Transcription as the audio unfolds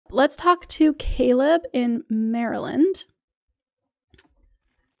let's talk to Caleb in Maryland.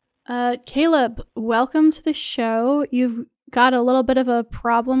 Caleb, welcome to the show. You've got a little bit of a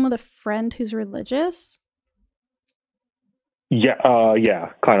problem with a friend who's religious. Yeah,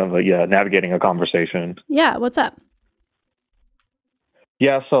 navigating a conversation. Yeah, what's up?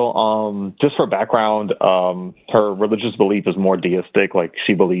 Yeah, so just for background, her religious belief is more deistic. Like,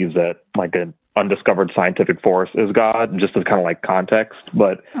 she believes that like an undiscovered scientific force is God, just as kind of like context.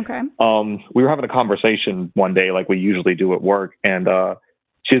 But Okay. we were having a conversation one day, like we usually do at work, and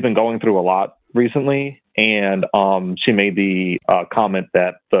she's been going through a lot recently, and she made the comment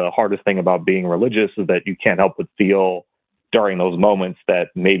that the hardest thing about being religious is that you can't help but feel during those moments that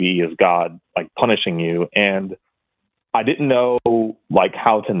maybe is God like punishing you. And I didn't know like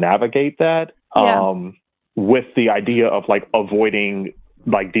how to navigate that with the idea of like avoiding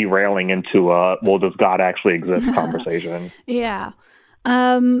like derailing into a, well, does God actually exist conversation? Yeah.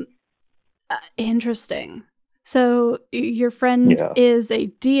 Interesting. So your friend is a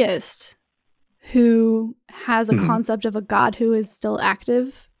deist who has a concept of a God who is still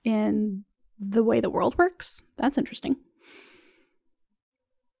active in the way the world works. That's interesting.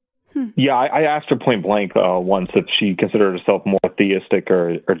 Yeah, I asked her point blank once if she considered herself more theistic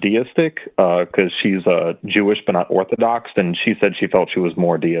or deistic, because she's Jewish but not Orthodox, and she said she felt she was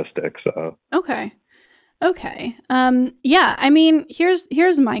more deistic. So okay. Yeah, I mean,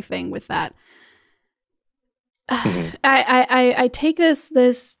 here's my thing with that. I take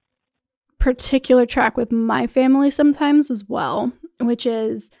this particular track with my family sometimes as well, which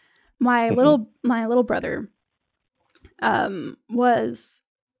is my little brother was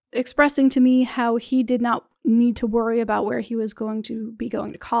expressing to me how he did not need to worry about where he was going to be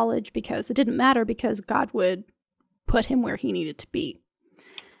going to college because it didn't matter, because God would put him where he needed to be.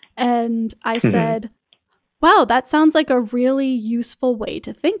 And I said, wow, that sounds like a really useful way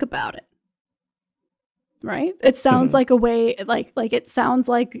to think about it. Right? It sounds like a way, like it sounds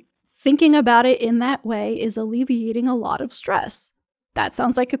like thinking about it in that way is alleviating a lot of stress. That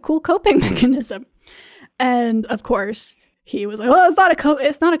sounds like a cool coping mechanism. And of course, he was like, well, it's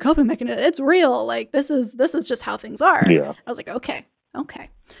not a coping mechanism. It's real. Like, this is just how things are. Yeah. I was like, okay.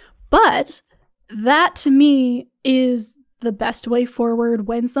 But that to me is the best way forward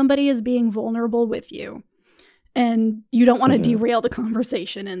when somebody is being vulnerable with you and you don't want to derail the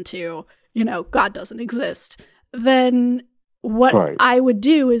conversation into, God doesn't exist. Then what I would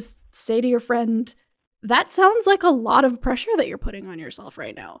do is say to your friend, that sounds like a lot of pressure that you're putting on yourself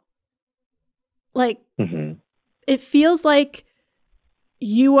right now. Like, it feels like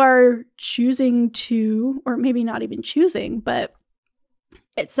you are choosing to, or maybe not even choosing, but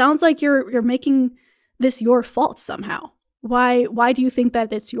it sounds like you're making this your fault somehow. Why do you think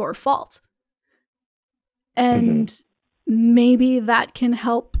that it's your fault? And maybe that can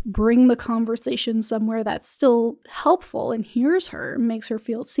help bring the conversation somewhere that's still helpful and hears her, makes her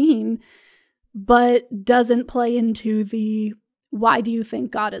feel seen, but doesn't play into the why do you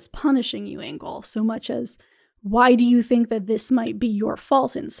think God is punishing you angle so much as why do you think that this might be your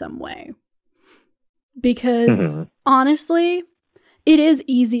fault in some way? Because honestly, it is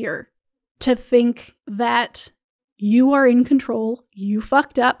easier to think that you are in control, you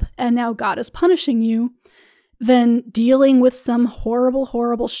fucked up, and now God is punishing you, than dealing with some horrible,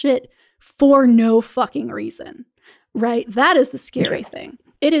 horrible shit for no fucking reason, right? That is the scary thing.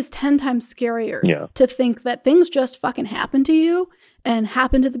 It is 10 times scarier to think that things just fucking happen to you and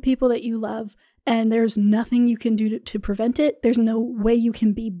happen to the people that you love, and there's nothing you can do to prevent it. There's no way you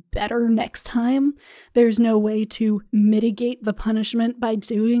can be better next time. There's no way to mitigate the punishment by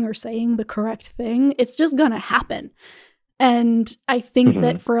doing or saying the correct thing. It's just gonna happen. And I think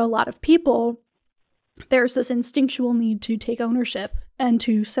that for a lot of people, there's this instinctual need to take ownership and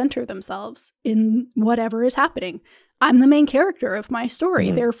to center themselves in whatever is happening. I'm the main character of my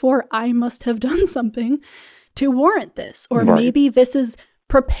story, therefore I must have done something to warrant this. Or maybe this is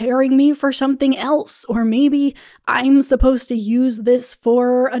preparing me for something else. Or maybe I'm supposed to use this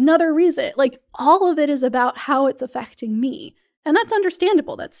for another reason. Like, all of it is about how it's affecting me. And that's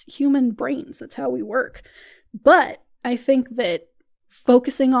understandable. That's human brains. That's how we work. But I think that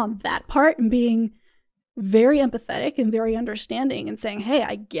focusing on that part and being very empathetic and very understanding and saying, hey,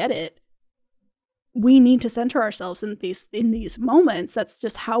 I get it. We need to center ourselves in these moments. That's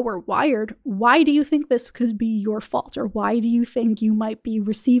just how we're wired. Why do you think this could be your fault? Or why do you think you might be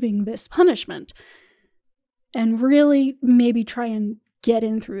receiving this punishment? And really maybe try and get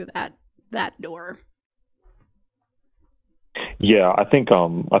in through that door. Yeah, I think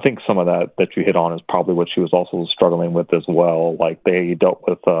some of that you hit on is probably what she was also struggling with as well. Like, they dealt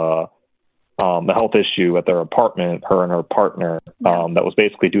with the health issue at their apartment, her and her partner, that was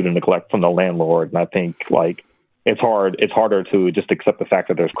basically due to neglect from the landlord. And I think like it's harder to just accept the fact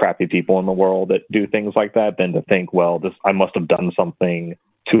that there's crappy people in the world that do things like that than to think, well, I must have done something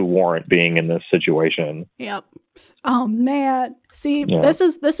to warrant being in this situation. Yep. Oh man. See, this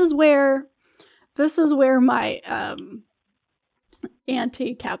is where my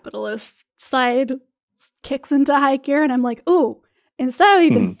anti-capitalist side kicks into high gear, and I'm like, ooh, instead of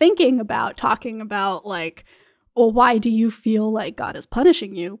even thinking about talking about like, well, why do you feel like God is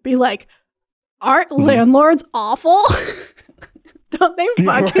punishing you? Be like, aren't landlords awful? Don't they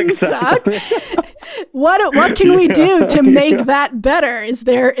fucking suck? What can we do to make that better? Is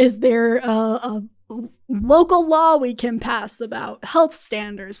there a local law we can pass about health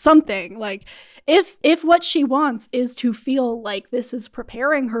standards? Something like if what she wants is to feel like this is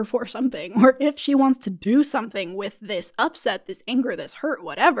preparing her for something, or if she wants to do something with this upset, this anger, this hurt,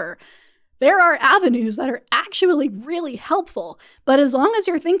 whatever, there are avenues that are actually really helpful. But as long as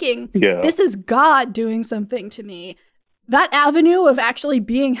you're thinking, this is God doing something to me, that avenue of actually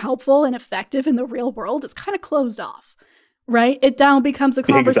being helpful and effective in the real world is kind of closed off, right? It now becomes a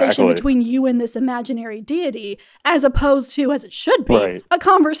conversation between you and this imaginary deity, as opposed to, as it should be, a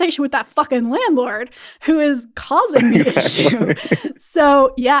conversation with that fucking landlord who is causing the issue.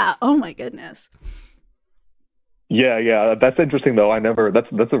 So, yeah, oh my goodness. Yeah, that's interesting though.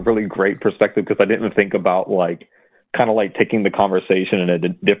 That's a really great perspective, because I didn't think about like kind of like taking the conversation in a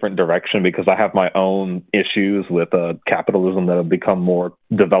different direction, because I have my own issues with capitalism that have become more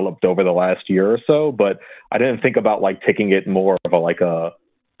developed over the last year or so. But I didn't think about like taking it more of a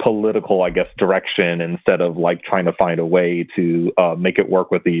political, I guess, direction, instead of like trying to find a way to make it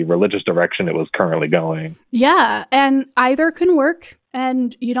work with the religious direction it was currently going. Yeah, and either can work,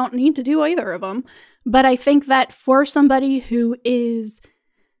 and you don't need to do either of them. But I think that for somebody who is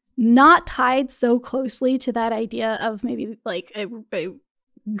not tied so closely to that idea of maybe like a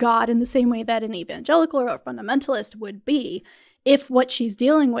God in the same way that an evangelical or a fundamentalist would be, if what she's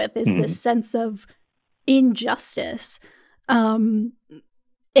dealing with is this sense of injustice,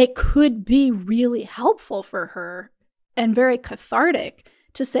 it could be really helpful for her and very cathartic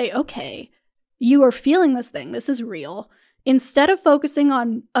to say, okay, you are feeling this thing. This is real. Instead of focusing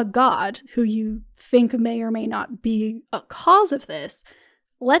on a God who you think may or may not be a cause of this,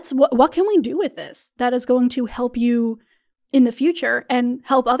 what can we do with this that is going to help you in the future and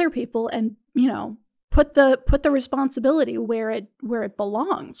help other people, and put the responsibility where it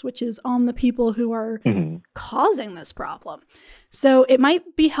belongs, which is on the people who are causing this problem. So it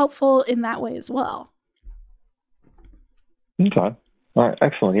might be helpful in that way as well. Okay. All right,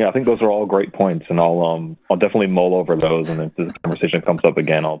 excellent. Yeah, I think those are all great points, and I'll definitely mull over those. And if this conversation comes up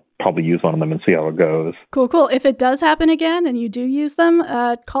again, I'll probably use one of them and see how it goes. Cool. If it does happen again and you do use them,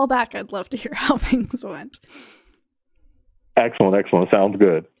 call back. I'd love to hear how things went. Excellent. Sounds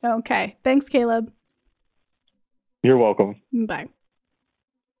good. Okay. Thanks, Caleb. You're welcome. Bye.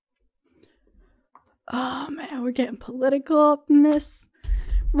 Oh man, we're getting political up in this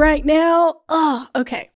right now. Oh, okay.